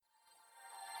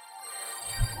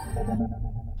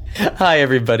Hi,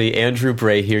 everybody. Andrew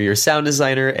Bray here, your sound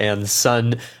designer and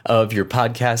son of your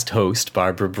podcast host,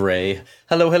 Barbara Bray.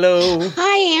 Hello, hello.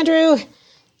 Hi, Andrew.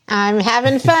 I'm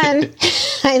having fun.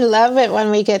 I love it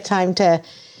when we get time to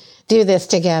do this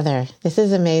together. This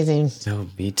is amazing. Oh,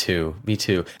 me too. Me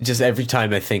too. Just every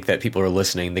time I think that people are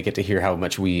listening, they get to hear how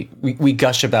much we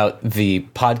gush about the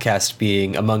podcast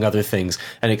being, among other things,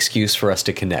 an excuse for us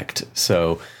to connect.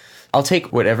 So I'll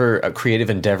take whatever creative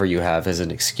endeavor you have as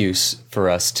an excuse for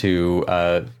us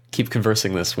to keep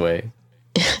conversing this way.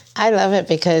 I love it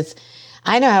because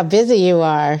I know how busy you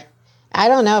are. I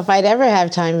don't know if I'd ever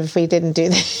have time if we didn't do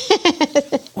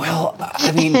that. Well,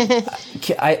 I mean,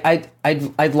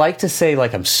 I'd like to say,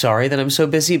 like, I'm sorry that I'm so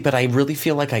busy, but I really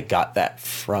feel like I got that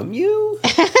from you.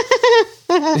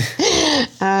 Oh,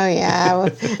 yeah.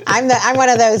 I'm one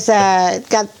of those,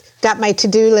 got my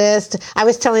to-do list. I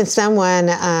was telling someone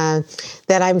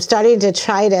that I'm starting to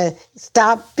try to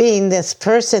stop being this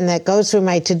person that goes through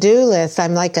my to-do list.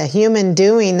 I'm like a human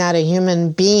doing, not a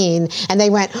human being. And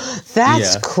they went,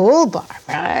 that's cool,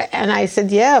 Barbara. And I said,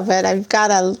 yeah, but I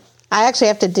actually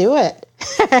have to do it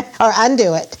or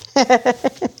undo it.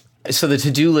 So the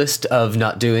to-do list of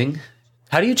not doing,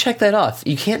 how do you check that off?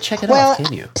 You can't check it off,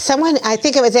 can you? Someone, I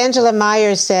think it was Angela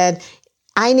Myers, said,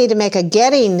 I need to make a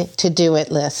getting to do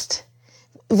it list,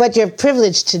 what you're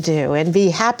privileged to do, and be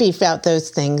happy about those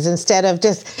things instead of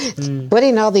just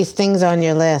putting all these things on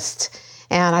your list.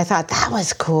 And I thought, that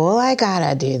was cool. I got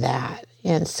to do that.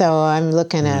 And so I'm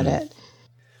looking at it.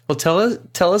 Well,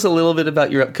 tell us a little bit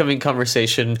about your upcoming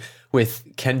conversation with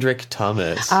Kendrick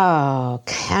Thomas. Oh,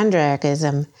 Kendrick is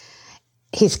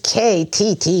he's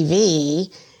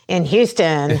KTTV in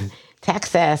Houston,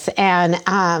 Texas. And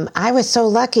I was so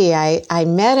lucky. I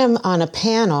met him on a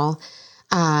panel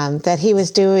that he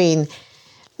was doing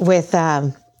with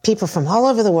people from all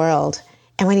over the world.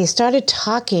 And when he started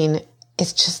talking,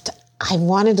 it's just, I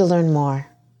wanted to learn more.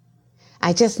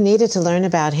 I just needed to learn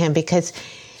about him because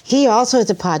he also is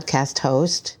a podcast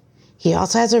host. He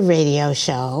also has a radio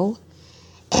show.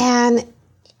 And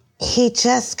he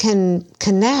just can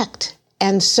connect.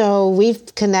 And so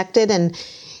we've connected, and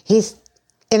he's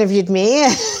interviewed me.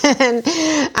 And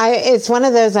it's one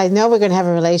of those, I know we're going to have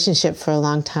a relationship for a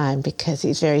long time because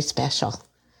he's very special.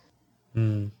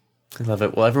 I love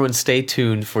it. Well, everyone stay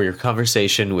tuned for your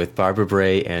conversation with Barbara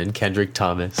Bray and Kendrick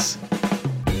Thomas.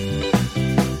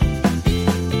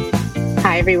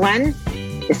 Hi, everyone.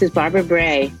 This is Barbara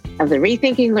Bray of the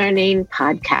Rethinking Learning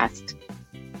podcast.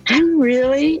 I'm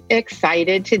really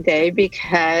excited today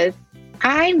because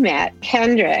I met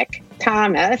Kendrick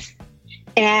Thomas,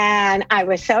 and I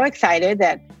was so excited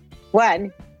that,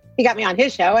 one, he got me on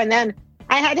his show, and then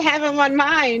I had to have him on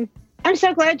mine. I'm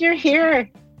so glad you're here.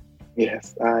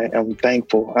 Yes, I am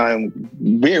thankful. I'm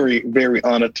very, very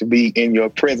honored to be in your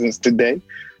presence today,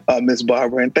 Miss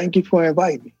Barbara, and thank you for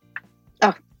inviting me.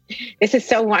 Oh, this is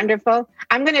so wonderful.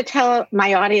 I'm going to tell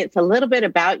my audience a little bit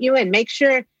about you and make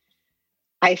sure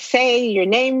I say your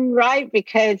name right,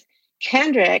 because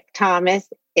Kendrick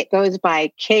Thomas, it goes by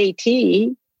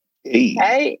KT,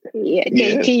 right? Yeah,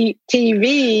 KT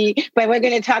TV, but we're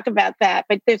going to talk about that.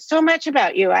 But there's so much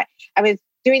about you. I was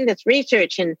doing this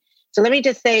research, and so let me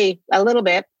just say a little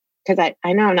bit, because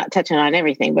I know I'm not touching on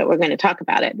everything, but we're going to talk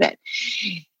about it. But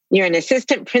you're an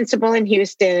assistant principal in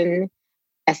Houston,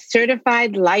 a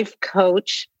certified life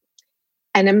coach,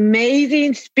 an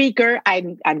amazing speaker.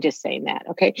 I'm just saying that,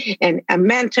 okay? And a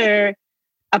mentor,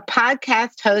 a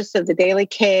podcast host of the Daily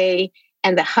K,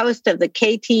 and the host of the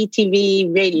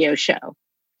KTTV radio show.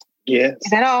 Yes.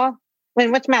 Is that all?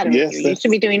 What's the matter with you? You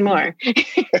should be doing more.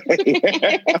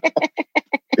 Yes,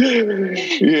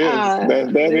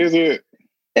 that is it.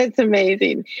 That's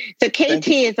amazing. So KT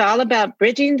is all about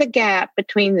bridging the gap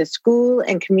between the school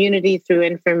and community through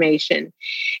information.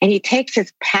 And he takes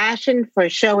his passion for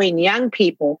showing young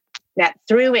people that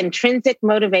through intrinsic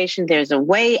motivation, there's a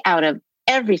way out of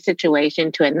every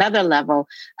situation to another level,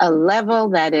 a level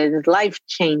that is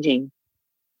life-changing.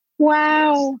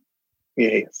 Wow.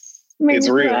 Yes. It's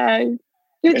real.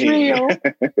 It's real.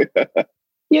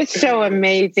 You're so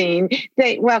amazing.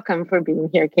 Welcome for being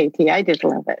here, KT. I just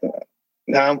love it.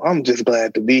 I'm just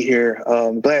glad to be here.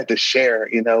 Glad to share,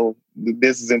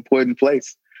 this is an important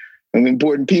place and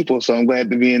important people. So I'm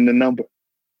glad to be in the number.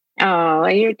 Oh,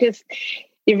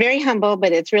 you're very humble,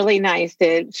 but it's really nice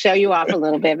to show you off a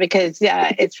little bit because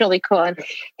it's really cool.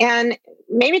 And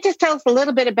maybe just tell us a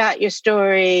little bit about your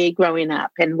story growing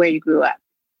up and where you grew up.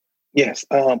 Yes.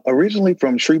 Originally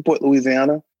from Shreveport,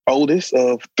 Louisiana, oldest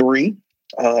of three.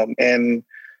 And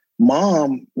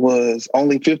mom was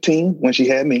only 15 when she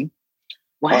had me.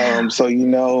 Wow. So,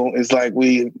 it's like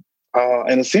we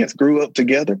in a sense, grew up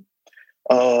together.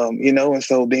 And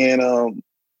so then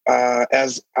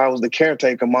as I was the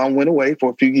caretaker, Mom went away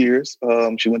for a few years.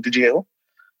 She went to jail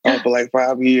for like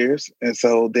 5 years. And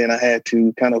so then I had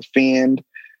to kind of fend.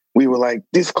 We were like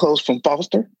this close from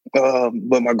foster,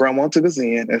 but my grandma took us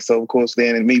in. And so, of course,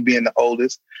 then and me being the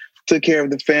oldest, took care of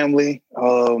the family,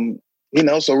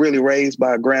 so really raised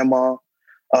by grandma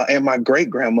and my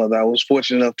great-grandmother. I was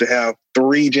fortunate enough to have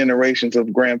 3 generations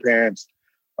of grandparents,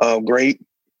 great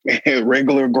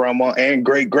regular grandma and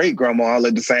great-great-grandma all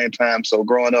at the same time. So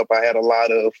growing up, I had a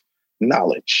lot of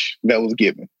knowledge that was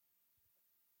given.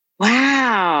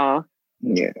 Wow.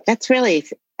 Yeah. That's really,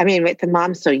 with the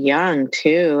mom so young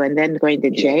too, and then going to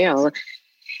jail. Yes.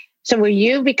 So were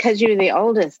you, because you were the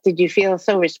oldest, did you feel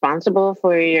so responsible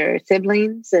for your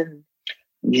siblings? And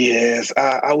yes,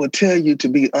 I would tell you, to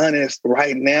be honest,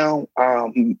 right now,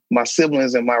 my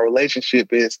siblings and my relationship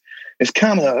is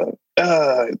kind of,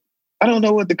 I don't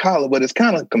know what to call it, but it's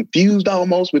kind of confused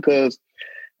almost, because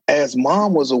as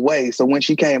Mom was away, so when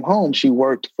she came home, she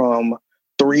worked from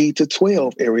 3 to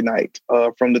 12 every night,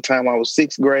 from the time I was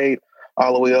 6th grade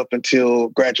all the way up until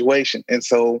graduation. And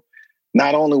so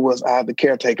not only was I the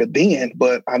caretaker then,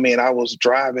 but I was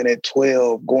driving at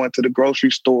 12, going to the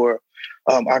grocery store.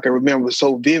 I can remember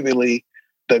so vividly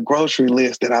the grocery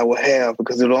list that I would have,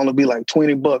 because it would only be like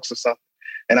 $20 or something.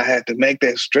 And I had to make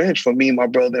that stretch for me, my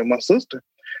brother, and my sister.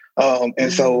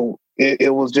 And so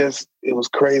it was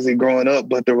crazy growing up.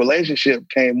 But the relationship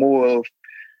came more of,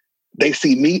 they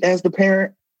see me as the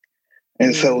parent.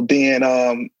 And so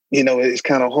then, it's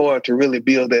kind of hard to really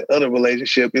build that other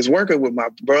relationship. It's working with my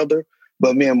brother,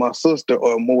 but me and my sister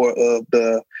are more of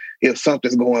the, if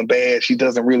something's going bad, she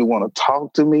doesn't really want to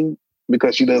talk to me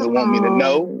because she doesn't want me to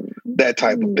know, that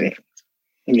type of thing.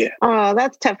 Yeah. Oh,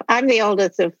 that's tough. I'm the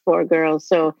oldest of 4 girls.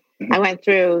 So I went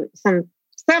through some,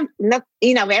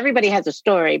 everybody has a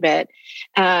story, but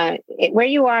where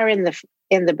you are in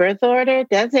the birth order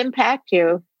does impact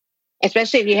you,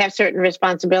 especially if you have certain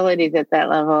responsibilities at that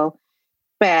level.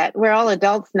 But we're all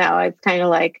adults now. It's kind of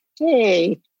like,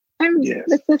 hey,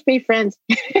 let's just be friends.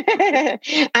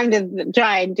 I'm just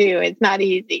trying to. It's not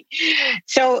easy.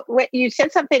 So you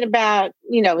said something about,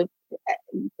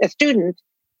 a student.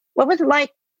 What was it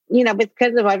like,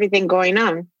 because of everything going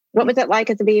on? What was it like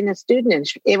as being a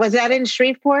student? Was that in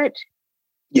Shreveport?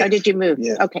 Yes. Or did you move?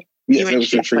 Yes. Okay. Yes, it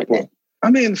was in Shreveport.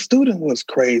 The student was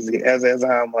crazy. As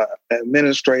I'm an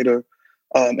administrator,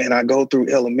 and I go through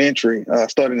elementary,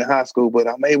 starting in high school, but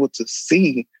I'm able to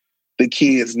see the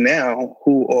kids now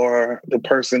who are the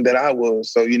person that I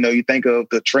was. So, you think of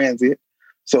the transit.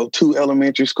 So 2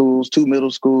 elementary schools, 2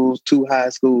 middle schools, 2 high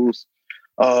schools,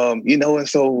 and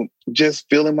so just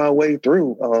feeling my way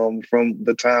through from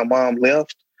the time Mom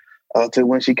left to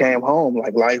when she came home.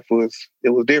 Like, life was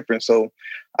different. So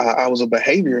I was a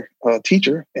behavior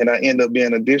teacher, and I ended up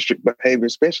being a district behavior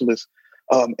specialist.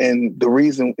 And the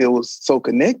reason it was so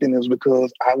connecting is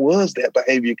because I was that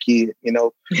behavior kid,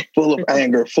 full of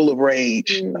anger, full of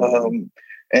rage.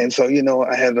 And so,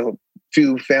 I had a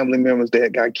few family members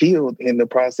that got killed in the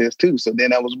process too. So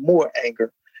then I was more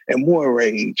anger and more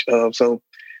rage. So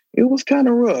it was kind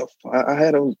of rough. I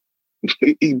had a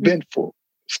eventful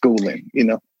schooling,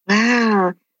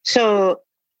 Wow. So,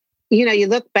 you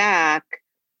look back,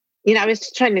 I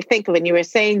was trying to think of when you were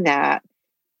saying that.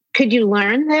 Could you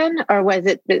learn then? Or was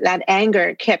it that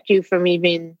anger kept you from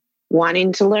even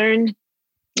wanting to learn?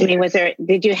 Was there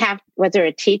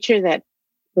a teacher that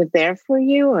was there for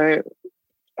you? Or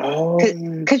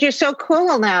because you're so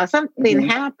cool now, something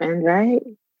happened, right?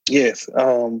 Yes.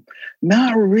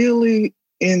 Not really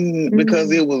because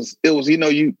it was,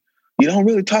 you don't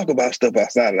really talk about stuff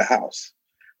outside of the house.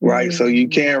 Right. So you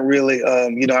can't really,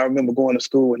 I remember going to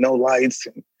school with no lights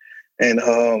and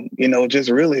just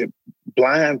really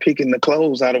blind picking the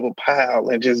clothes out of a pile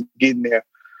and just getting there.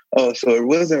 So it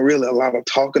wasn't really a lot of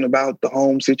talking about the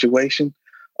home situation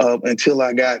until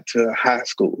I got to high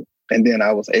school. And then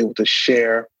I was able to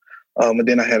share. And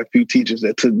then I had a few teachers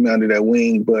that took me under their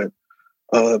wing. But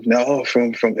no,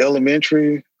 from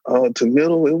elementary to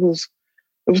middle, it was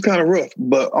kind of rough.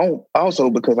 But also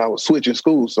because I was switching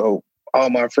schools. So all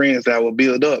my friends that I would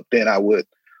build up, then I would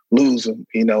lose them,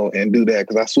 and do that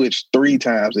because I switched 3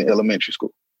 times in elementary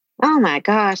school. Oh my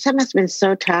gosh, that must have been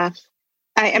so tough.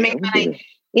 I'm listening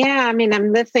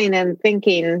and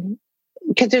thinking,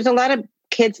 because there's a lot of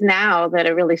kids now that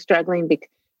are really struggling,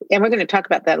 and we're going to talk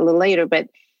about that a little later, but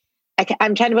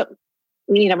I'm trying to put,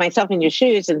 myself in your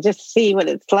shoes and just see what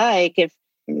it's like if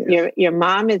your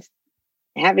mom is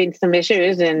having some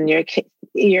issues and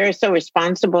you're so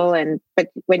responsible, but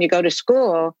when you go to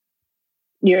school,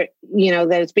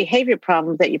 those behavior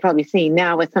problems that you're probably seeing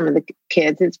now with some of the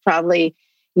kids, it's probably,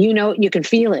 you can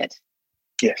feel it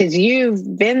because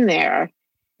you've been there.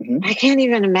 Mm-hmm. I can't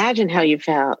even imagine how you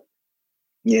felt.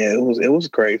 Yeah, it was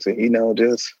crazy.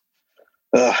 Just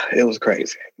it was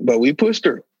crazy, but we pushed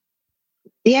through.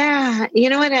 Yeah, you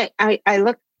know what? I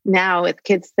look now with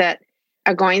kids that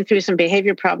are going through some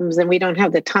behavior problems, and we don't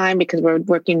have the time because we're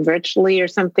working virtually or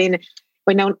something.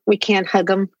 We can't hug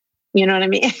them. You know what I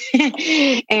mean?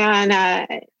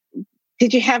 And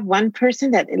did you have one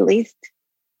person that at least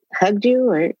hugged you,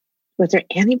 or was there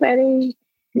anybody?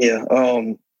 Yeah.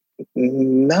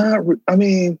 Not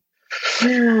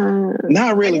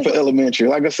really for elementary.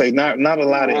 Like I say, not a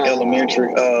lot in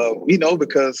elementary.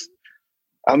 Because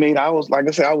I was, like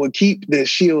I said, I would keep the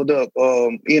shield up.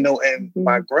 And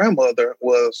my grandmother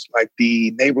was like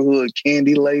the neighborhood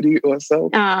candy lady or so.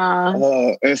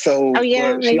 And so,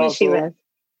 maybe she was.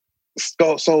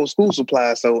 Sold school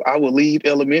supplies. So I would leave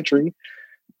elementary,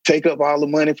 take up all the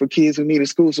money for kids who needed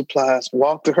school supplies,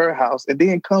 walk to her house, and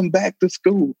then come back to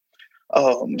school.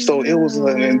 So it was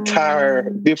an entire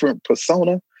different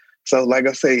persona. So like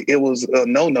I say, it was a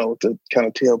no-no to kind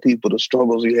of tell people the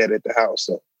struggles you had at the house.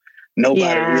 So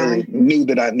nobody really knew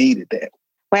that I needed that.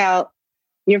 Well,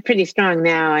 you're pretty strong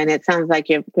now, and it sounds like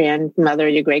your grandmother,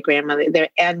 your great-grandmother there,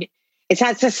 and it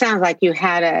just sounds like you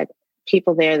had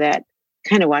people there that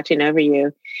kind of watching over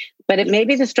you. But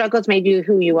maybe the struggles made you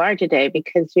who you are today,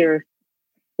 because you're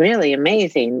really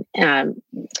amazing. I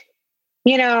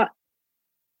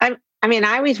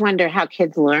always wonder how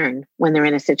kids learn when they're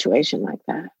in a situation like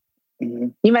that. Mm-hmm.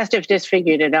 You must have just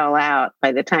figured it all out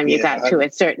by the time you got to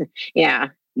a certain,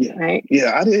 right?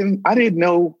 Yeah, I didn't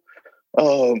know,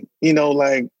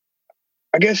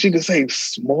 I guess you could say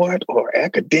smart or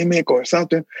academic or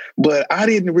something, but I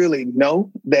didn't really know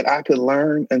that I could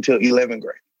learn until 11th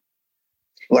grade.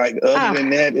 Like other than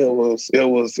that, it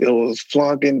was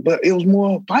flunking, but it was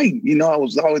more fighting. I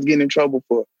was always getting in trouble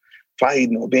for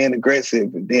fighting or being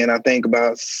aggressive. And then I think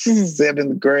about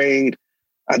 7th grade,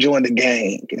 I joined the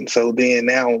gang. And so then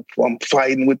now I'm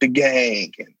fighting with the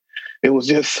gang. And it was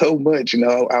just so much,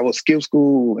 I would skip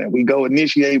school and we go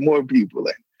initiate more people.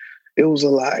 And it was a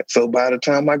lot. So by the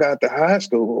time I got to high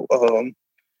school,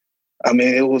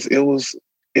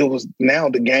 it was now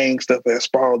the gang stuff that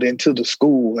sprawled into the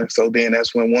school. And so then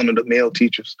that's when one of the male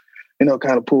teachers,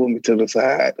 kind of pulled me to the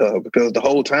side because the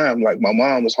whole time, like my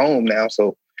mom was home now.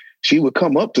 So she would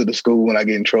come up to the school when I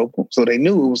get in trouble. So they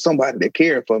knew it was somebody that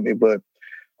cared for me. But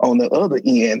on the other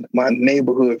end, my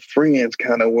neighborhood friends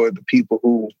kind of were the people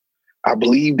who I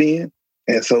believed in.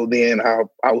 And so then I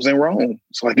was in Rome.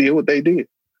 So I did what they did.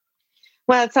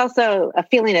 Well, it's also a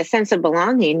sense of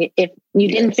belonging. If you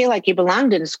didn't feel like you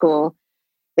belonged in school,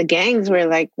 the gangs were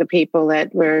like the people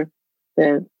that were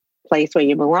the place where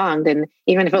you belonged. And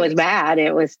even if it was bad,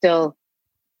 it was still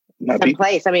some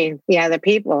place. The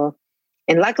people.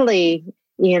 And luckily,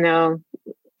 11th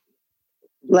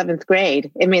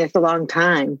grade, it's a long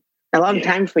time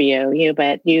for you. Is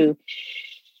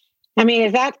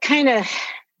that kind of,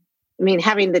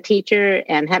 having the teacher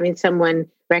and having someone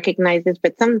recognize this,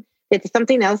 but did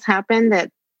something else happen that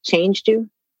changed you?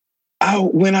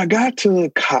 When I got to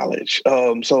college,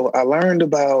 so I learned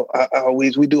about, we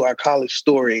do our college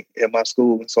story at my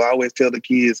school. And so I always tell the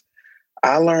kids,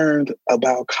 I learned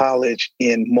about college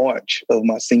in March of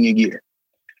my senior year.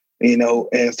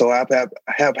 And so I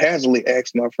haphazardly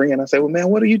asked my friend, I said, well, man,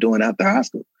 what are you doing after high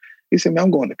school? He said, man,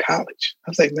 I'm going to college. I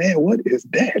was like, man, what is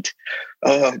that?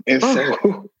 And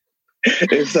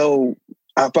so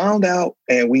I found out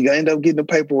and we ended up getting the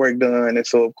paperwork done. And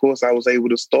so, of course, I was able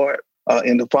to start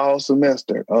in the fall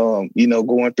semester, going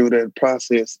through that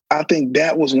process. I think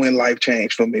that was when life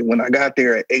changed for me. When I got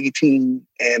there at 18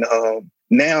 and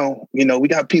now, we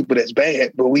got people that's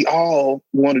bad, but we all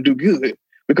want to do good.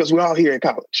 Because we're all here at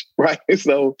college, right?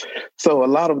 So a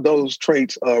lot of those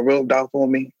traits rubbed off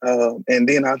on me. And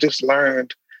then I just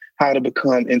learned how to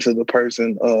become into the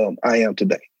person I am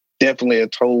today. Definitely a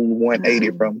total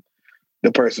 180 from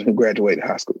the person who graduated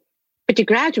high school. But you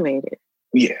graduated.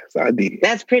 Yes, I did.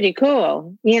 That's pretty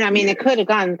cool. It could have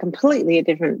gone completely a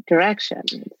different direction.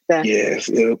 Yes.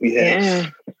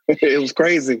 It was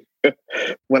crazy.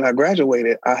 When I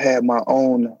graduated, I had my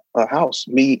own house,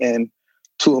 me and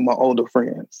 2 of my older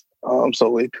friends.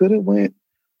 So it could have went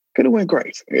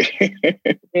great.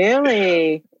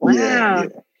 Really? Wow.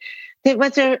 Yeah.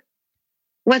 Was there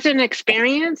an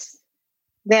experience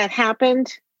that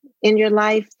happened in your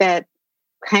life that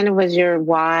kind of was your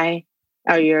why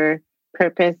or your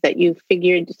purpose, that you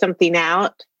figured something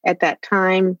out at that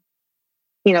time?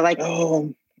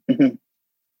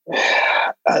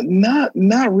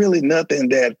 Not really nothing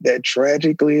that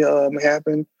tragically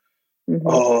happened.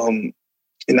 Mm-hmm.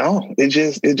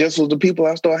 It just was the people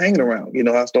I started hanging around.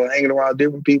 I started hanging around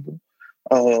different people,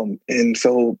 and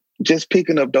so just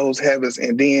picking up those habits,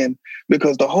 and then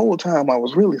because the whole time I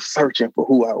was really searching for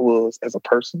who I was as a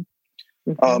person.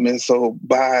 Mm-hmm. And so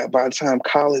by the time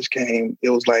college came,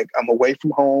 it was like I'm away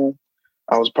from home.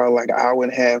 I was probably like an hour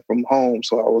and a half from home,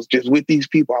 so I was just with these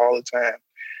people all the time,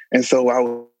 and so I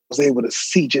was able to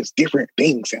see just different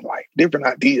things in life, different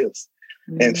ideas.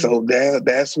 Mm-hmm. And so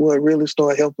that's what really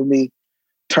started helping me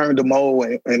turn the mold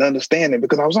and understand it,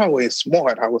 because I was always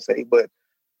smart, I would say, but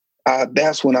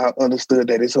that's when I understood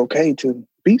that it's okay to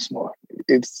be smart.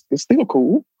 It's still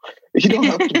cool. You don't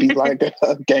have to be like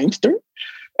a gangster.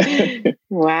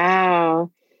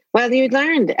 Wow. Well, you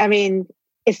learned. I mean,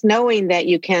 it's knowing that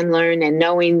you can learn and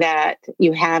knowing that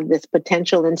you have this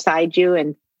potential inside you,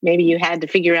 and maybe you had to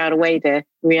figure out a way to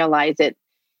realize it.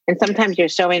 And sometimes you're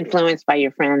so influenced by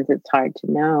your friends, it's hard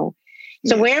to know.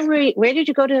 So Yes. where did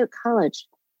you go to college?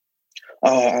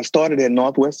 I started at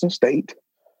Northwestern State.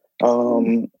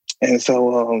 And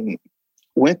so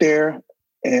went there,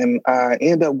 and I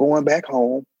ended up going back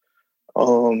home.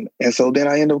 And so then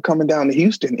I ended up coming down to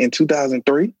Houston in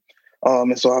 2003.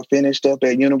 And so I finished up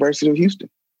at University of Houston,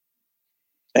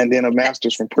 and then a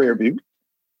master's from Prairie View.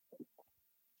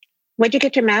 Where'd you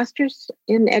get your master's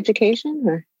in education?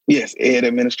 Or? Yes, ed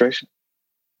administration.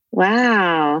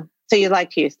 Wow. So you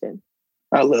liked Houston?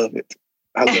 I love it.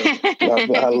 I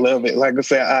love it. Like I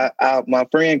said, my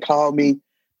friend called me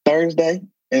Thursday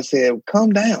and said,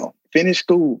 "Come down, finish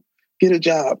school, get a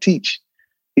job, teach."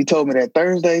 He told me that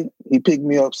Thursday. He picked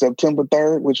me up September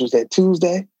 3rd, which was that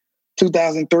Tuesday,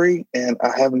 2003, and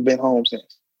I haven't been home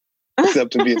since,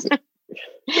 except to visit.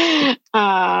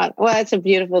 Well, it's a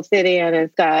beautiful city, and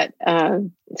it's got.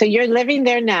 So you're living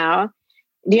there now.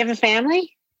 Do you have a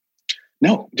family?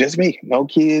 No, just me. No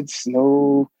kids,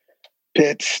 no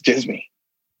pets, just me.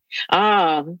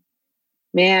 Oh,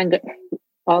 man.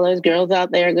 All those girls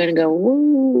out there are going to go,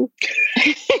 woo.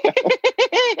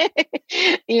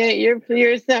 Yeah,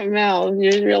 you're something else.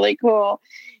 You're really cool.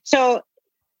 So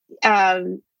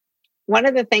one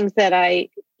of the things that I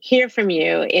hear from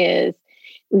you is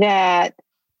that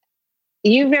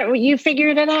you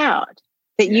figured it out,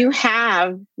 that you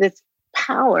have this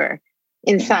power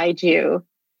inside you.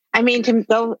 I mean,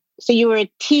 so you were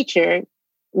a teacher.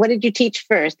 What did you teach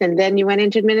first? And then you went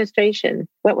into administration.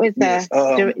 What was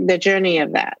the journey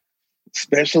of that?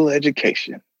 Special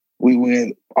education. We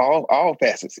went all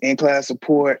facets, in-class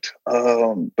support,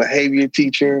 behavior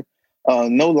teacher,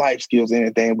 no life skills,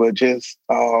 anything, but just,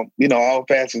 all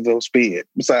facets of SPED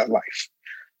besides life.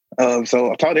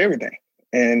 So I taught everything.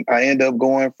 And I ended up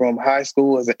going from high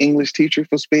school as an English teacher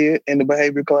for SPED in the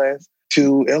behavior class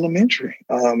to elementary.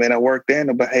 And I worked there in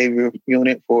the behavior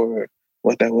unit for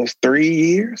 3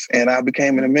 years. And I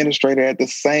became an administrator at the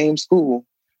same school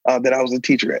that I was a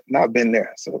teacher at. And I've been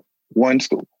there. So one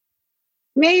school.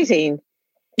 Amazing.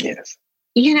 Yes.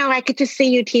 I could just see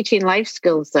you teaching life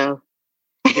skills, though.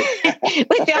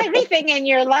 With everything in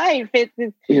your life, it's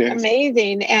yes.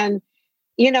 Amazing. And,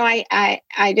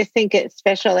 I just think it's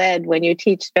special ed. When you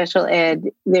teach special ed,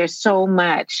 there's so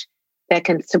much that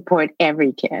can support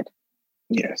every kid.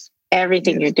 Yes.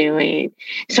 Everything you're doing.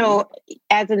 So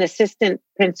as an assistant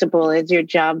principal, is your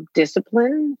job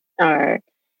discipline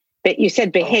but you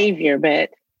said behavior, but.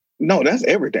 No, that's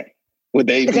everything. With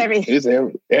AV, it's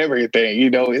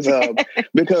everything. It's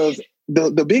because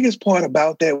the biggest part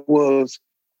about that was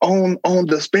on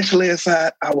the special ed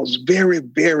side, I was very,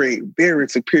 very, very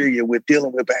superior with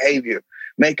dealing with behavior,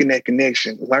 making that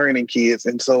connection, learning kids.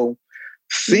 And so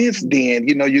since then,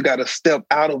 you got to step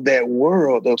out of that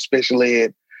world of special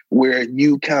ed where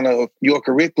you your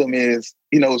curriculum is,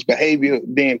 it's behavior,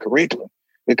 then curriculum.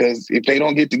 Because if they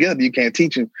don't get together, you can't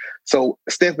teach them. So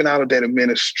stepping out of that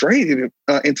administrative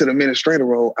into the administrator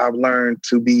role, I've learned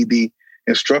to be the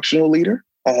instructional leader,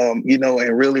 and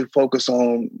really focus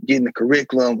on getting the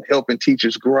curriculum, helping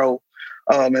teachers grow.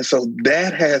 And so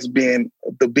that has been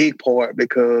the big part,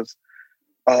 because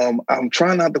I'm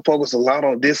trying not to focus a lot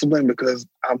on discipline, because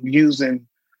I'm using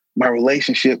my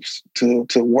relationships to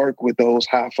work with those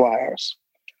high flyers.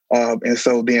 And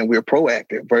so then we're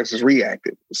proactive versus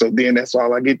reactive. So then that's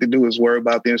all I get to do is worry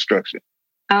about the instruction.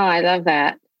 Oh, I love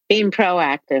that. Being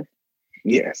proactive.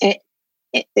 Yes.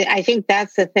 I think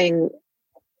that's the thing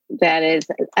that is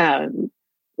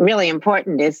really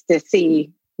important, is to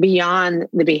see beyond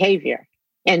the behavior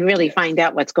and really find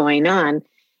out what's going on.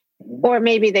 Or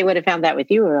maybe they would have found that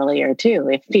with you earlier too,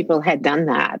 if people had done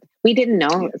that. We didn't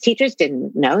know. Yes. Teachers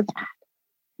didn't know that.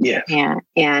 Yeah.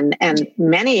 And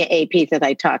many APs that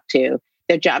I talked to,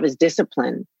 their job is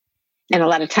discipline. And a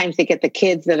lot of times they get the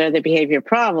kids that are the behavior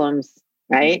problems,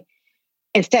 right?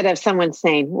 Instead of someone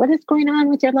saying, what is going on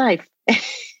with your life?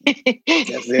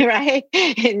 Right?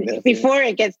 And before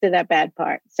it gets to that bad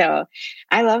part. So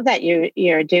I love that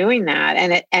you're doing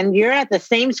that. And you're at the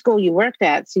same school you worked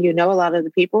at. So you know a lot of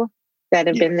the people that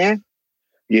have been there.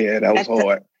 Yeah, that was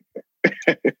hard.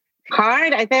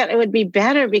 Hard? I thought it would be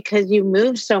better because you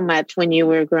moved so much when you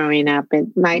were growing up.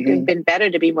 It might have been better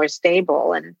to be more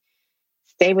stable and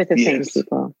stay with the same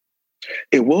people.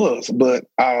 It was, but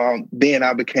then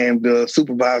I became the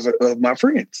supervisor of my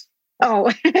friends.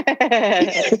 Oh,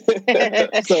 that's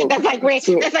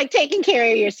like taking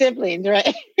care of your siblings,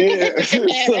 right? Yeah. So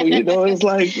it's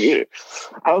like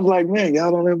I was like, man,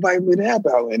 y'all don't invite me to happy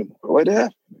hour anymore. What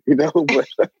happened? But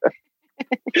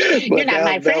you're not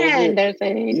my friend. They're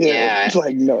saying, yeah. It's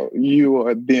like, no, you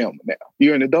are them now.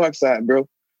 You're in the dark side, bro.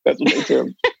 That's what they tell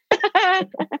me.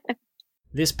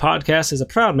 This podcast is a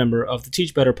proud member of the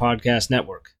Teach Better Podcast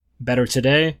Network. Better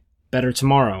today, better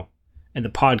tomorrow, and the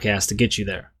podcast to get you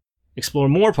there. Explore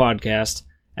more podcasts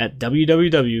at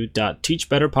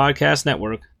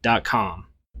www.teachbetterpodcastnetwork.com.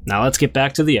 Now let's get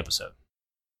back to the episode.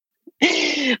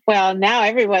 Well, now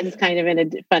everyone's kind of in a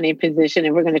funny position,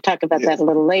 and we're going to talk about that a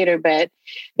little later. But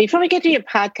before we get to your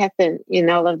podcast and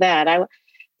all of that, I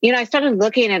started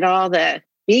looking at all the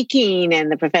speaking and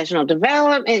the professional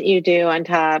development you do on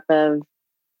top of.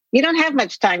 You don't have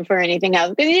much time for anything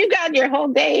else because you got your whole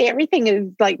day. Everything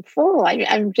is like full.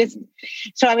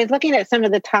 So I was looking at some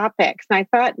of the topics, and I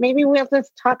thought maybe we'll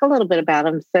just talk a little bit about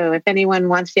them. So if anyone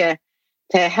wants you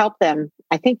to help them,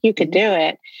 I think you could do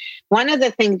it. One of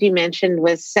the things you mentioned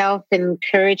was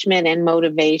self-encouragement and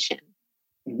motivation.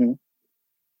 Mm-hmm.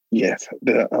 Yes.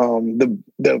 The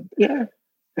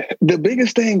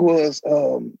biggest thing was,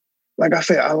 like I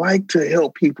said, I like to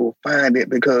help people find it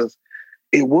because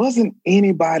it wasn't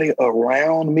anybody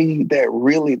around me that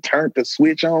really turned the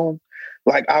switch on.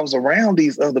 Like I was around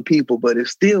these other people, but it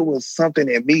still was something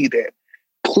in me that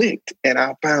clicked. And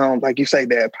I found, like you say,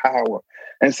 that power.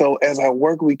 And so as I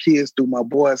work with kids through my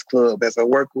boys club, as I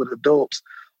work with adults,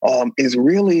 is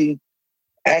really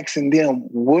asking them,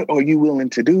 what are you willing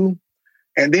to do?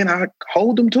 And then I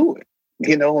hold them to it,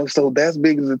 and so that's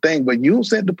big as a thing. But you'll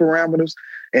set the parameters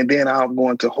and then I'm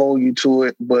going to hold you to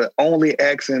it, but only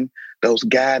asking those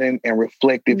guiding and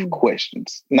reflective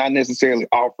questions, not necessarily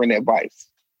offering advice.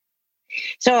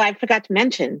 So I forgot to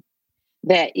mention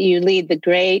that you lead the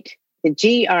GREAT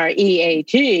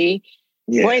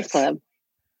Boys Club.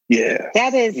 Yeah.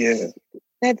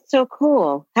 That's so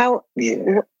cool.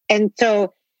 And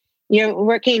so you're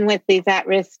working with these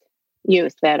at-risk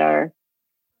youth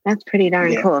that's pretty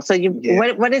darn cool. So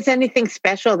what is anything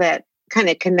special that kind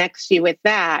of connects you with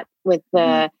that, with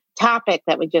the topic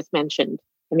that we just mentioned?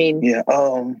 I mean,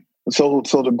 so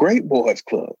the GREAT Boys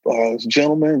Club,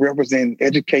 gentlemen represent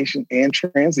education and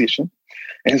transition.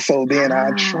 And so then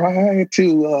I try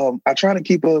to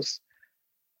keep us,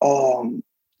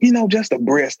 just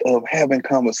abreast of having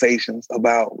conversations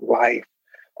about life.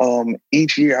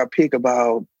 Each year I pick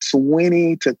about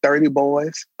 20 to 30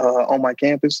 boys on my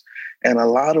campus. And a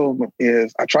lot of them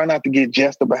I try not to get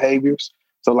just the behaviors.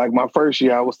 So like my first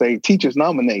year, I would say teachers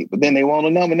nominate, but then they want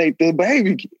to nominate the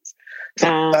behavior kids. So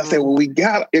I said, well,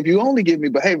 if you only give me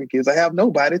behavior kids, I have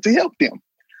nobody to help them.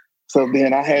 So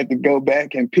then I had to go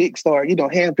back and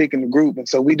handpicking the group. And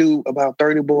so we do about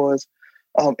 30 boys.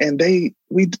 And the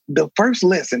first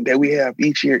lesson that we have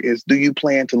each year is, do you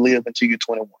plan to live until you're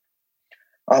 21?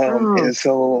 And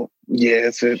so,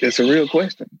 it's a real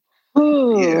question.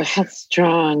 Oh, that's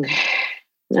strong.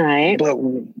 All right. But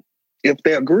if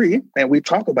they agree and we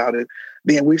talk about it,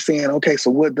 then we're saying, okay,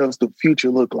 so what does the future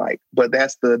look like? But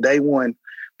that's the day one,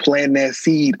 plant that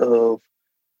seed of,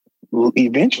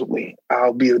 eventually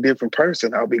I'll be a different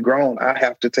person. I'll be grown. I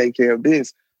have to take care of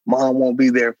this. Mom won't be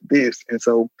there for this. And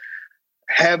so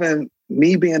having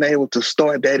me being able to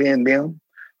start that in them,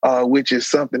 which is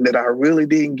something that I really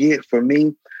didn't get for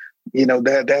me,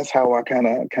 that's how I kind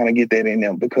of get that in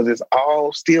them, because it's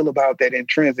all still about that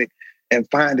intrinsic and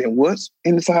finding what's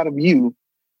inside of you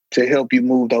to help you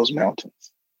move those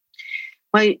mountains.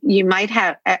 Well, you might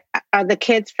have, are the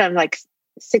kids from like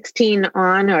 16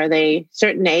 on, or are they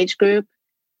certain age group?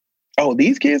 Oh,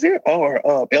 these kids here are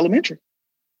elementary.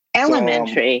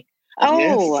 Elementary.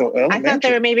 Elementary. I thought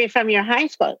they were maybe from your high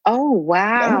school. Oh,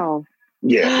 wow. No.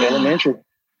 Yeah, elementary.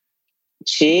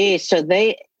 Gee, so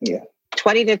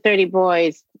 20 to 30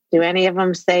 boys, do any of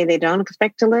them say they don't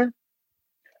expect to live?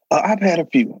 I've had a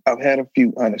few,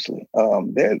 honestly,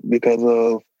 that because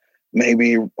of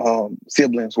maybe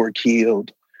siblings were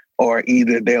killed, or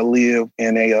either they'll live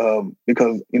in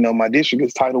because my district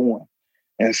is Title I.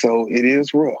 And so it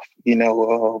is rough.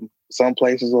 Some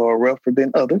places are rougher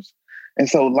than others. And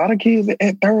so a lot of kids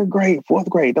at third grade, fourth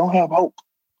grade don't have hope.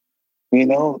 They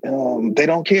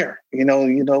don't care,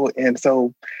 and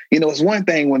so, it's one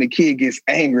thing when a kid gets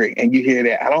angry and you hear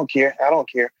that, I don't care.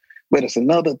 But it's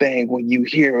another thing when you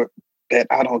hear that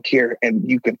I don't care and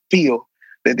you can feel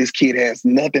that this kid has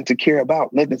nothing to care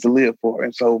about, nothing to live for.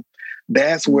 And so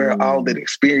that's where all that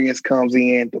experience comes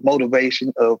in, the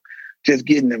motivation of just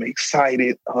getting them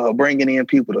excited, bringing in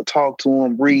people to talk to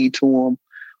them, read to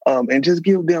them, and just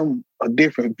give them a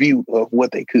different view of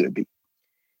what they could be.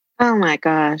 Oh my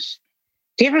gosh.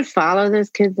 Do you ever follow those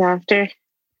kids after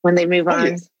when they move on?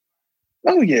 Yes.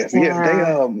 Oh yes.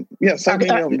 Yeah. They so many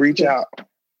of them reach out.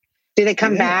 Do they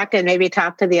come back and maybe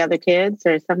talk to the other kids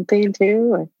or something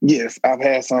too? Or? Yes, I've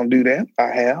had some do that. I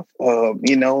have.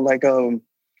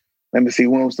 Let me see,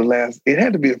 when was the last? It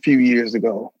had to be a few years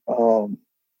ago.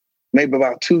 Maybe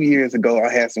about 2 years ago, I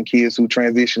had some kids who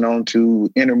transitioned on to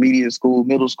intermediate school,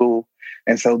 middle school.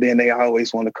 And so then they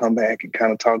always want to come back and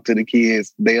kind of talk to the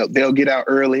kids. They'll get out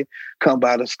early, come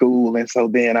by the school. And so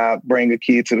then I bring a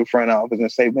kid to the front office and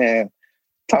say, man,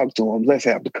 talk to them. Let's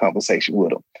have the conversation with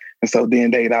them. And so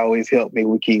then they'd always help me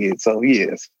with kids. So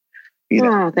yes,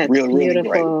 that's beautiful. Really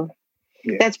great.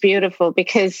 Yeah. That's beautiful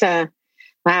because,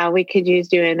 wow, we could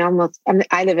use you in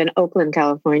I live in Oakland,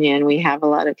 California, and we have a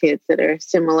lot of kids that are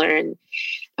similar.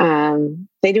 And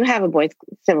they do have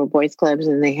several boys clubs,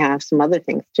 and they have some other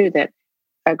things too that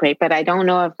are great. But I don't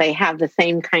know if they have the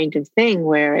same kind of thing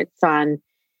where it's on,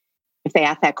 if they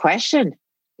ask that question,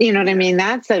 you know what I mean?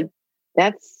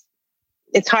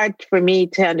 It's hard for me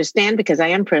to understand because I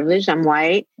am privileged. I'm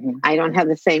white. Mm-hmm. I don't have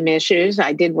the same issues.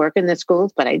 I did work in the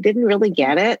schools, but I didn't really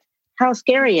get it, how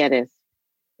scary it is.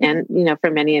 And,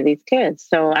 for many of these kids.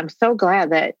 So I'm so glad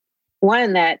that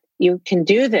you can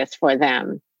do this for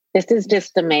them. This is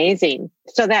just amazing.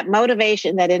 So that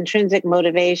motivation, that intrinsic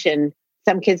motivation,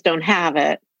 some kids don't have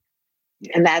it.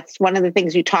 Yeah. And that's one of the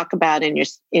things you talk about in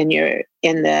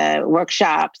the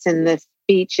workshops and the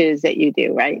speeches that you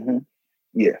do, right? Mm-hmm.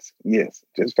 Yes.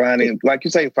 Just finding, like you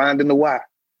say, finding the why.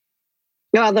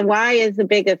 Well, the why is the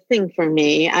biggest thing for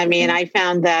me. I mean, I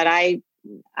found that I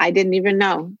didn't even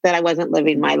know that I wasn't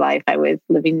living my life. I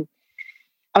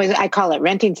call it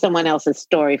renting someone else's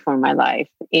story for my life.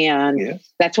 And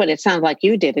that's what it sounds like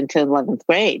you did until 11th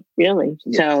grade, really.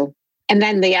 Yes. So, and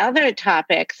then the other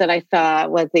topics that I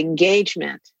thought was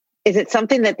engagement. Is it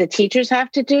something that the teachers have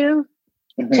to do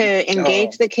to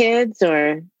engage the kids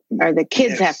or the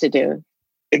kids have to do?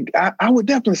 I would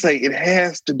definitely say it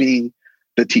has to be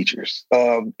the teachers.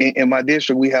 In my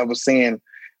district, we have a saying,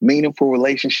 meaningful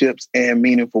relationships and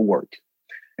meaningful work.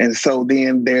 And so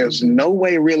then there's no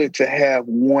way really to have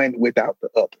one without the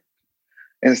other.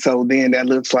 And so then that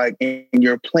looks like in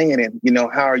your planning,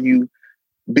 how are you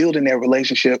building that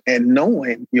relationship and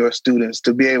knowing your students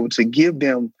to be able to give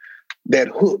them that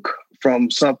hook from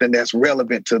something that's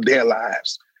relevant to their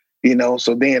lives.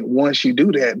 So then once you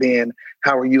do that, then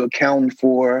how are you accounting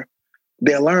for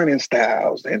their learning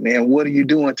styles? And then what are you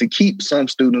doing to keep some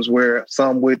students where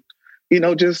some would,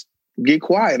 just get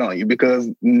quiet on you? Because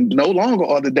no longer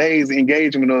are the days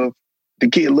engagement of the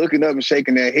kid looking up and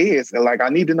shaking their heads and like, I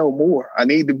need to know more. I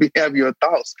need to have your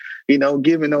thoughts,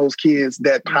 giving those kids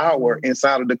that power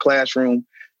inside of the classroom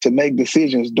to make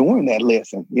decisions during that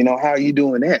lesson. How are you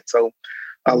doing that? So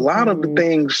a lot of the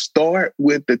things start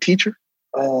with the teacher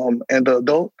and the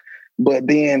adult, but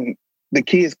then the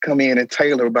kids come in and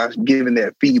tailor by giving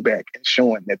their feedback and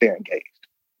showing that they're engaged.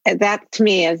 And that to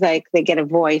me is like they get a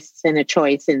voice and a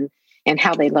choice in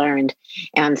how they learned.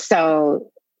 And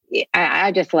so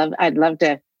I'd love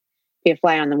to be a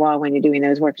fly on the wall when you're doing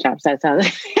those workshops. That sounds,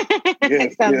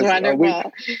 that sounds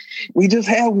wonderful. We just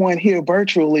had one here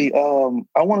virtually.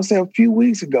 I want to say a few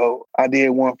weeks ago, I did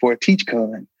one for a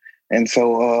TeachCon. And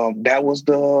so that was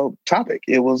the topic.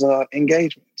 It was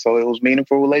engagement. So it was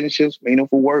meaningful relationships,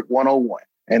 meaningful work 101.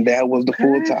 And that was the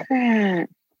full topic.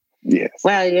 Yes.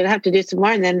 Well, you'll have to do some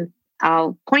more and then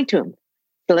I'll point to them.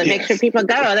 So let's make sure people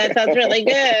go. That sounds really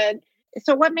good.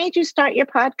 So what made you start your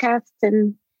podcast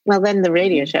and then the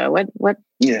radio show? What?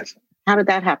 Yes. How did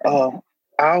that happen?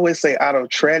 I always say out of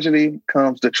tragedy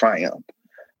comes the triumph.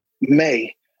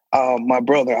 My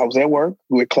brother, I was at work.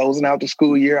 We were closing out the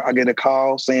school year. I get a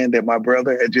call saying that my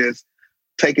brother had just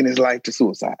taken his life to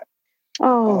suicide.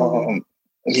 Oh.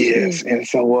 Yes. And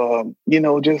so,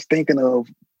 just thinking of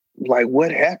like,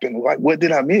 what happened? Like, what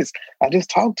did I miss? I just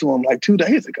talked to him like 2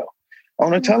 days ago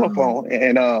on the telephone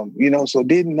and, so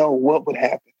didn't know what would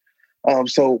happen.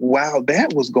 So while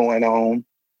that was going on,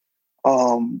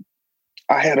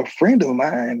 I had a friend of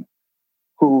mine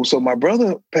so my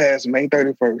brother passed May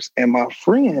 31st and my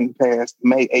friend passed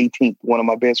May 18th, one of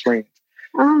my best friends.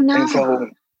 Oh, no. And so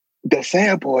the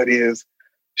sad part is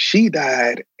she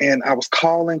died and I was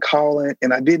calling,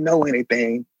 and I didn't know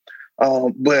anything.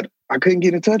 But I couldn't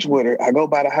get in touch with her. I go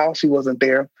by the house, she wasn't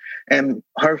there. And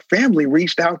her family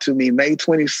reached out to me May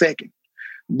 22nd.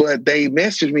 But they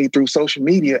messaged me through social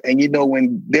media. And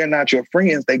when they're not your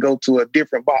friends, they go to a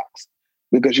different box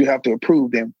because you have to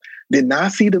approve them. Did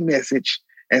not see the message.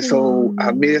 And so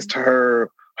I missed her.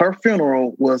 Her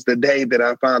funeral was the day that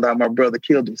I found out my brother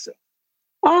killed himself.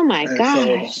 Oh my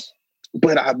gosh.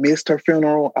 But I missed her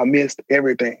funeral. I missed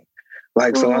everything.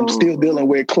 So I'm still dealing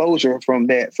with closure from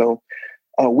that. So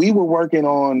we were working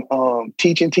on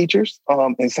teaching teachers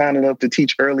and signing up to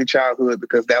teach early childhood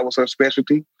because that was her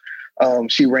specialty.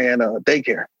 She ran a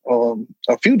daycare,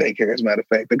 a few daycares, as a matter of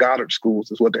fact. The Goddard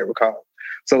schools is what they were called.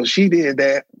 So she did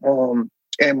that.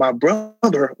 And my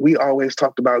brother, we always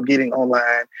talked about getting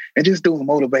online and just doing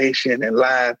motivation and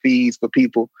live feeds for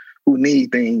people who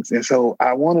need things. And so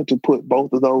I wanted to put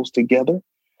both of those together,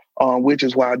 which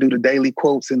is why I do the daily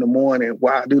quotes in the morning,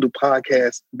 why I do the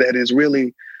podcast that is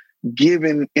really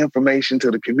giving information to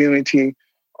the community,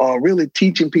 really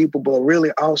teaching people, but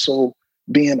really also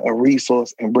being a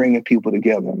resource and bringing people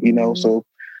together, So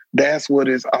that's what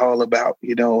it's all about,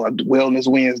 Wellness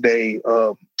Wednesday,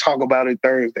 Talk About It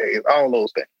Thursday, all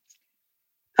those things.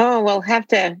 Oh,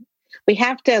 we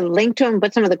have to link to them,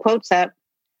 put some of the quotes up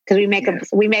because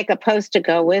we make a post to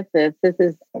go with this. This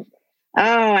is,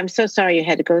 I'm so sorry you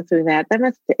had to go through that.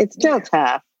 It's still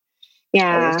tough.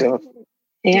 Yeah. Oh, tough.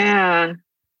 Yeah.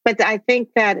 But I think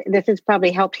that this has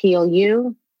probably helped heal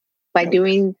you by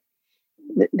doing,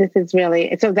 this is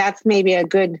really, so that's maybe a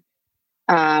good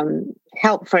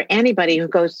help for anybody who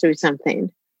goes through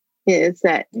something is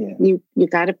that you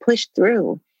got to push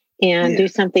through and do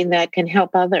something that can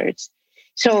help others.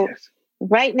 So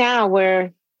right now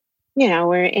we're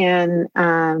in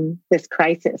this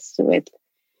crisis with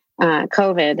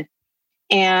COVID.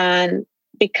 And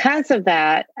because of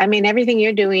that, I mean, everything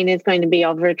you're doing is going to be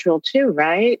all virtual too,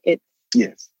 right?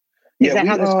 Yes. Is that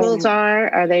how the schools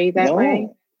are? Are they that way?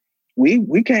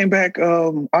 We came back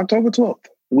October 12th.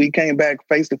 We came back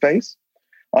face to face.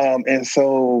 And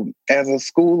so as a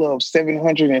school of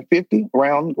 750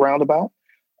 roundabout,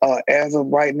 as of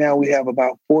right now, we have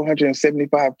about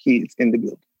 475 kids in the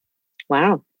building.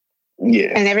 Wow.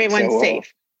 Yeah. And everyone's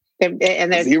safe. And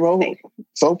they're zero safe.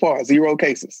 So far, 0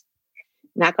 cases.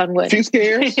 Knock on wood. Few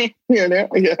scares here and there.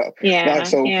 Yeah.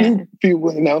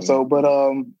 Few. So, but,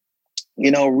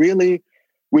 really,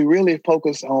 we really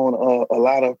focus on a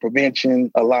lot of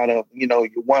prevention, a lot of, your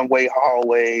one-way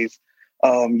hallways,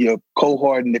 your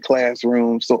cohort in the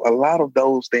classroom. So a lot of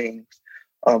those things.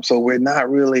 So we're not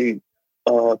really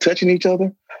touching each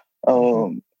other.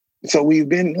 So we've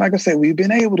been, like I said, we've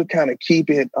been able to kind of keep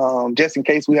it, just in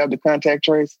case we have the contact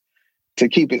trace, to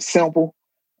keep it simple.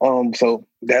 So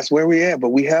that's where we're at. But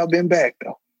we have been back,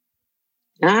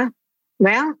 though.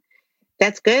 Well,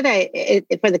 that's good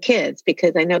for the kids,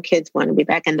 because I know kids want to be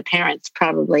back and the parents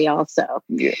probably also.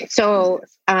 Yes. So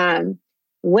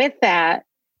with that,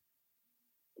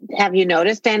 have you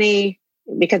noticed any,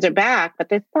 because they're back, but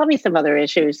there's probably some other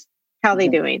issues. How are they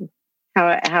doing?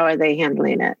 How are they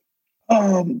handling it?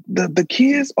 The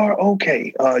kids are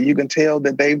okay. You can tell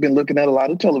that they've been looking at a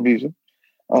lot of television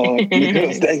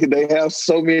because they have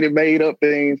so many made up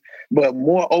things, but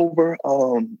moreover,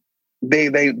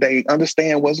 they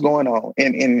understand what's going on.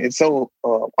 And it's so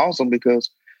awesome because,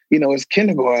 it's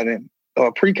kindergarten,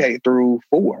 pre-K through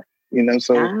 4,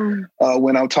 So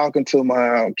when I'm talking to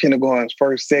my kindergartens,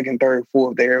 1st, 2nd, 3rd,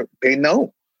 4th, they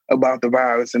know about the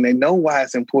virus and they know why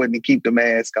it's important to keep the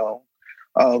mask on.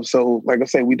 So like I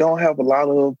say, we don't have a lot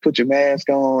of put your mask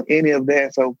on, any of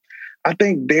that. So I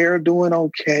think they're doing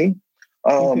okay.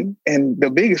 And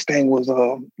the biggest thing was,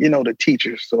 the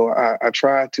teachers. So I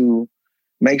try to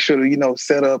make sure to,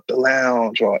 set up the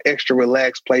lounge or extra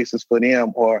relaxed places for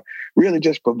them, or really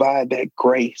just provide that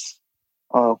grace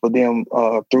for them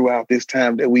throughout this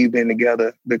time that we've been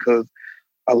together, because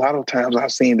a lot of times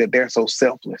I've seen that they're so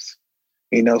selfless,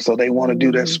 so they want to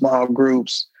do their small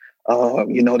groups. They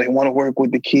want to work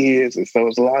with the kids. And so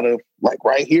it's a lot of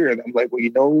right here. And I'm like, well,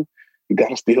 you got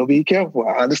to still be careful.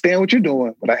 I understand what you're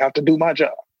doing, but I have to do my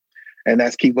job. And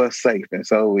that's keep us safe. And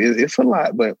so it's a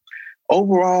lot. But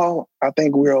overall, I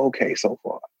think we're okay so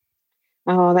far.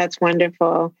 Oh, that's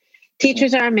wonderful.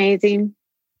 Teachers are amazing.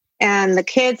 And the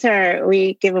kids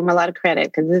we give them a lot of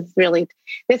credit, because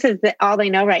this is all they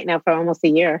know right now for almost a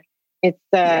year. It's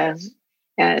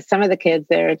some of the kids,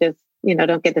 they're just,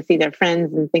 don't get to see their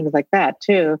friends and things like that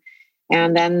too.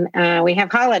 And then we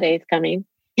have holidays coming.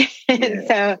 And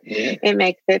so it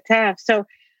makes it tough. So,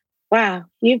 wow,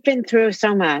 you've been through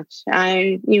so much.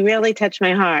 You really touched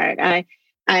my heart.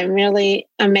 I'm really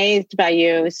amazed by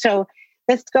you. So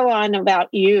let's go on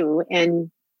about you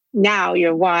and now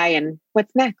your why and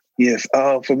what's next. Yes.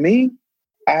 For me,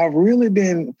 I've really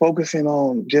been focusing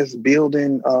on just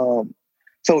building.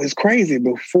 So it's crazy.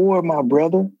 Before my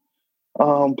brother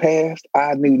passed,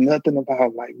 I knew nothing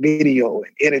about like video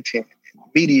and editing and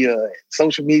media and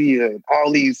social media and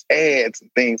all these ads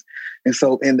and things. And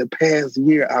so in the past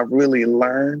year, I've really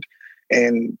learned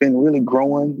and been really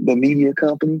growing the media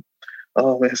company.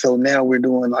 And so now we're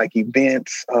doing like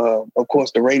events, of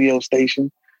course, the radio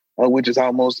station, which is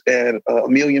almost at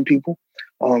 1 million people.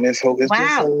 And so it's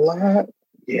just a lot.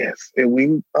 Yes. And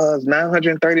we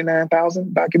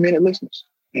 939,000 documented listeners.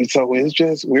 And so it's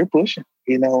just, we're pushing,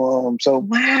 so.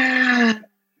 Wow.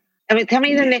 I mean, tell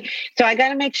me the name. So I got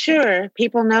to make sure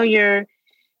people know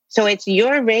so it's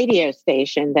your radio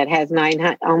station that has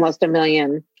almost 1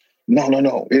 million.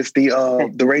 No. It's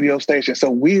the radio station.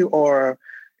 So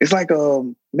it's like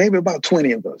maybe about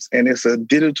 20 of us, and it's a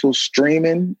digital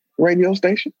streaming radio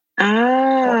station.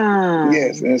 Ah.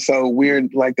 Yes. And so we're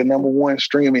like the number one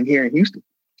streaming here in Houston.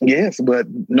 Yes. But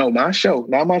no, not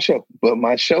my show, but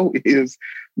my show is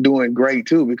doing great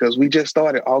too, because we just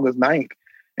started August 9th.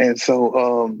 And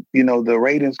so, the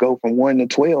ratings go from 1 to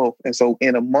 12. And so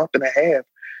in a month and a half,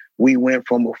 we went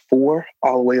from a 4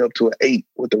 all the way up to an 8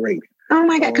 with the rating. Oh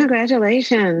my God.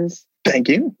 Congratulations. Thank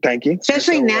you.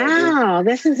 Especially now.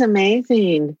 This is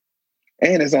amazing.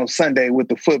 And it's on Sunday with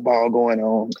the football going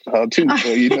on too.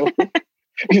 So,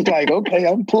 it's like, okay,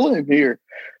 I'm pulling here.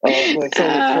 Yeah. So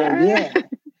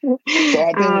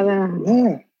I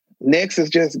think, next is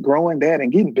just growing that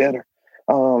and getting better.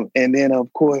 And then,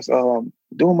 of course,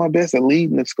 doing my best at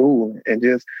leading the school. And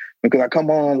just because I come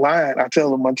online, I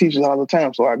tell my teachers all the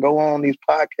time. So I go on these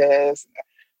podcasts,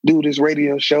 do this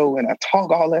radio show, and I talk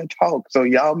all that talk. So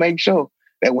y'all make sure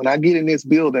that when I get in this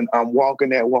building, I'm walking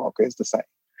that walk. It's the same.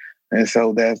 And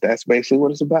so that's basically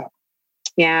what it's about.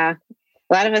 Yeah.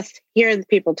 A lot of us hear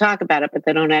people talk about it, but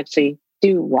they don't actually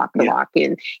do walk the walk.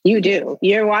 And you do.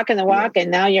 You're walking the walk,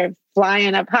 and now you're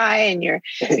flying up high, and you're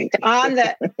on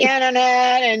the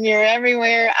internet, and you're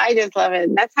everywhere. I just love it.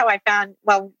 And that's how I found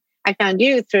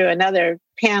you through another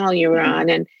panel you were on.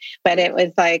 But it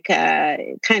was like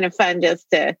kind of fun just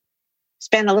to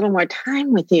spend a little more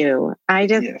time with you.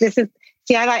 To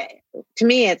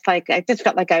me, it's like, I just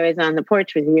felt like I was on the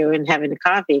porch with you and having a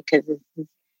coffee, because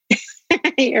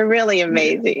you're really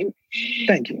amazing.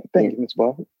 Thank you. Thank you, Ms.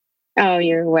 Barber. Oh,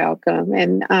 you're welcome.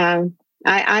 And I'm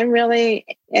really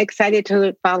excited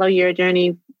to follow your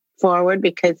journey forward,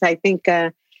 because I think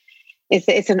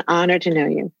it's an honor to know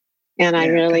you. And I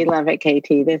really love it,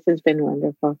 KT. This has been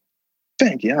wonderful.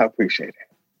 Thank you. I appreciate it.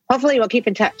 Hopefully we'll keep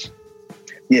in touch.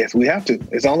 Yes, we have to.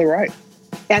 It's only right.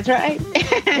 That's right.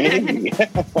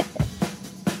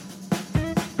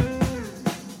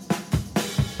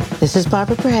 This is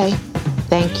Barbara Bray.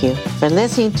 Thank you for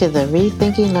listening to the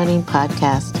Rethinking Learning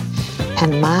podcast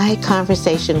and my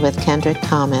conversation with Kendrick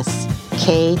Thomas,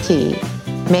 KT.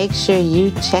 Make sure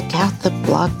you check out the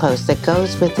blog post that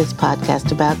goes with this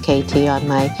podcast about KT on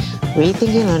my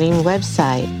Rethinking Learning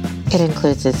website. It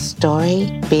includes his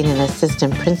story, being an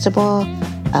assistant principal,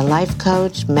 a life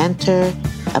coach, mentor,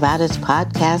 about his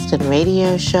podcast and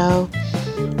radio show,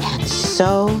 and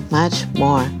so much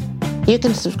more. You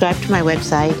can subscribe to my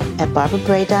website at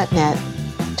barbarabray.net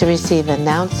to receive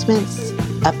announcements,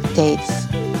 updates,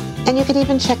 and you can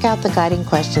even check out the guiding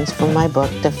questions from my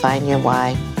book, Define Your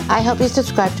Why. I hope you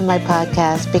subscribe to my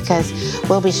podcast, because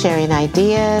we'll be sharing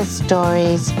ideas,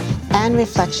 stories, and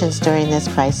reflections during this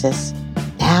crisis.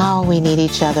 Now we need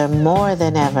each other more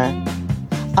than ever.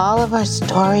 All of our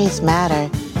stories matter.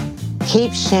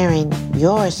 Keep sharing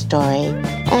your story,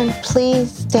 and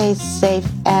please stay safe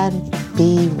and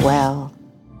be well.